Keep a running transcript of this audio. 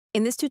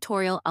In this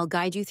tutorial, I'll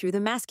guide you through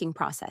the masking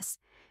process.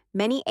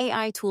 Many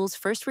AI tools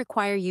first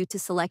require you to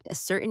select a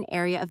certain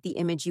area of the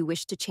image you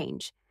wish to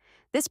change.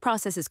 This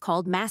process is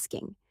called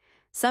masking.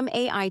 Some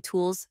AI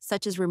tools,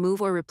 such as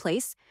Remove or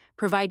Replace,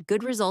 provide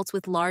good results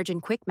with large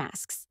and quick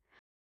masks.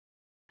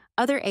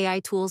 Other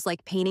AI tools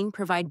like Painting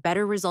provide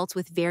better results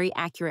with very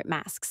accurate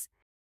masks.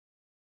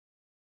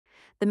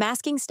 The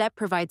masking step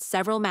provides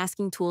several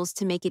masking tools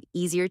to make it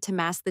easier to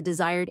mask the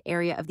desired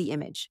area of the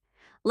image.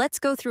 Let's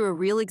go through a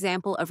real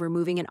example of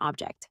removing an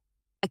object.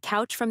 A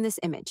couch from this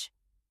image.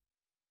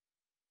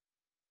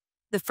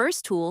 The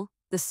first tool,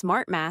 the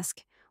Smart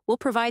Mask, will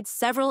provide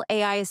several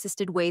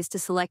AI-assisted ways to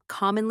select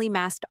commonly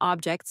masked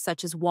objects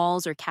such as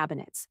walls or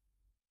cabinets.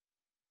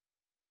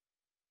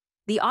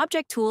 The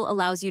Object tool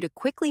allows you to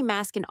quickly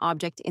mask an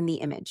object in the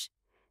image.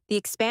 The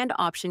Expand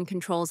option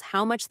controls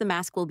how much the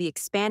mask will be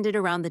expanded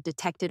around the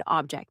detected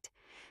object.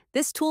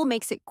 This tool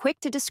makes it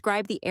quick to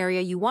describe the area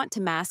you want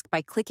to mask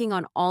by clicking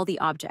on all the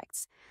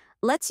objects.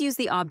 Let's use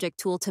the Object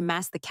tool to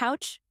mask the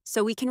couch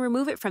so we can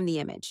remove it from the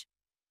image.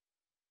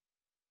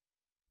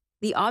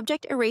 The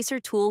Object Eraser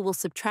tool will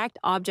subtract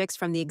objects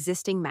from the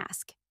existing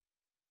mask.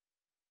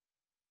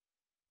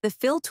 The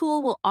Fill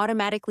tool will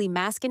automatically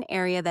mask an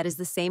area that is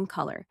the same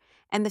color,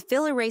 and the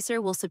Fill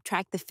Eraser will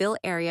subtract the fill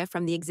area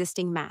from the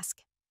existing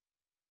mask.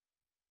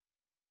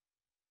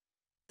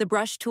 The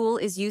Brush tool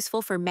is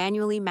useful for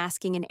manually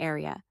masking an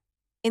area.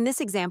 In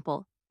this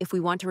example, if we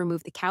want to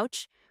remove the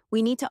couch,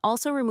 we need to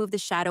also remove the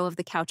shadow of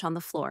the couch on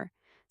the floor.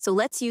 So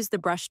let's use the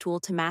Brush tool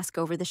to mask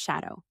over the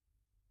shadow.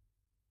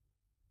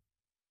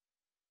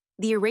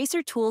 The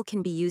Eraser tool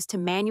can be used to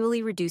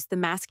manually reduce the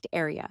masked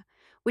area,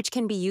 which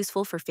can be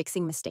useful for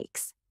fixing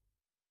mistakes.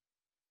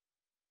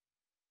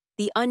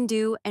 The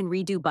Undo and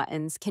Redo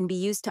buttons can be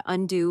used to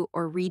undo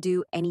or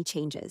redo any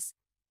changes.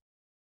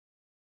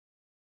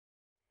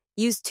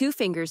 Use two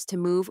fingers to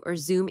move or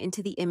zoom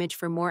into the image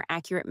for more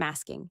accurate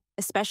masking,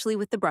 especially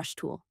with the Brush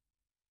tool.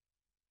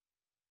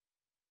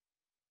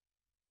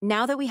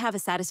 Now that we have a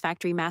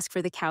satisfactory mask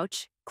for the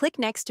couch, click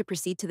Next to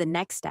proceed to the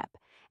next step,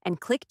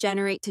 and click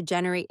Generate to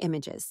generate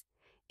images.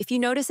 If you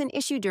notice an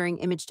issue during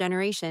image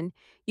generation,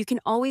 you can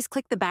always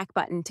click the back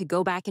button to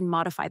go back and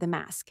modify the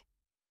mask.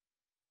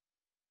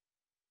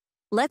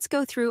 Let's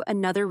go through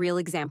another real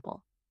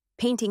example.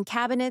 Painting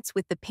cabinets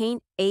with the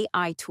Paint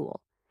AI tool.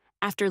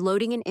 After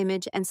loading an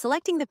image and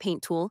selecting the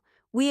Paint tool,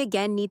 we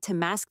again need to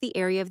mask the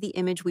area of the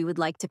image we would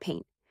like to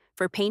paint.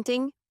 For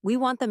painting, we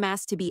want the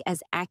mask to be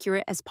as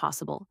accurate as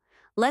possible.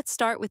 Let's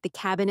start with the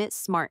Cabinet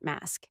Smart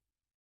Mask.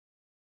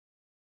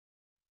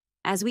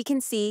 As we can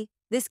see,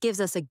 this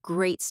gives us a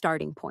great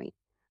starting point.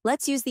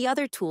 Let's use the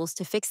other tools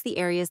to fix the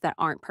areas that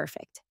aren't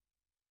perfect.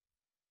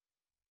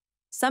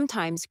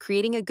 Sometimes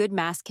creating a good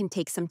mask can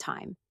take some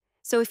time.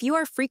 So if you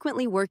are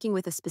frequently working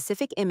with a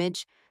specific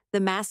image, the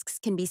masks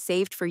can be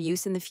saved for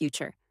use in the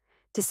future.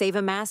 To save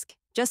a mask,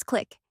 just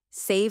click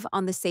Save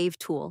on the Save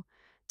tool.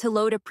 To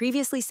load a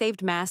previously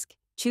saved mask,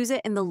 choose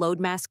it in the Load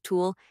Mask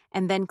tool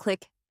and then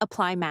click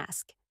Apply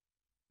Mask.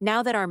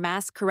 Now that our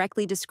mask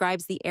correctly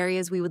describes the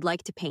areas we would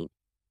like to paint,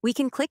 we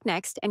can click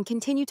Next and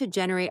continue to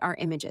generate our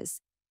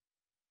images.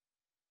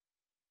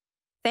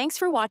 Thanks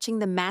for watching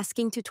the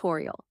masking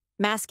tutorial.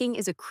 Masking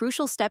is a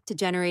crucial step to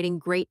generating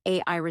great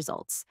AI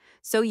results,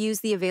 so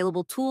use the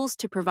available tools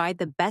to provide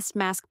the best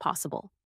mask possible.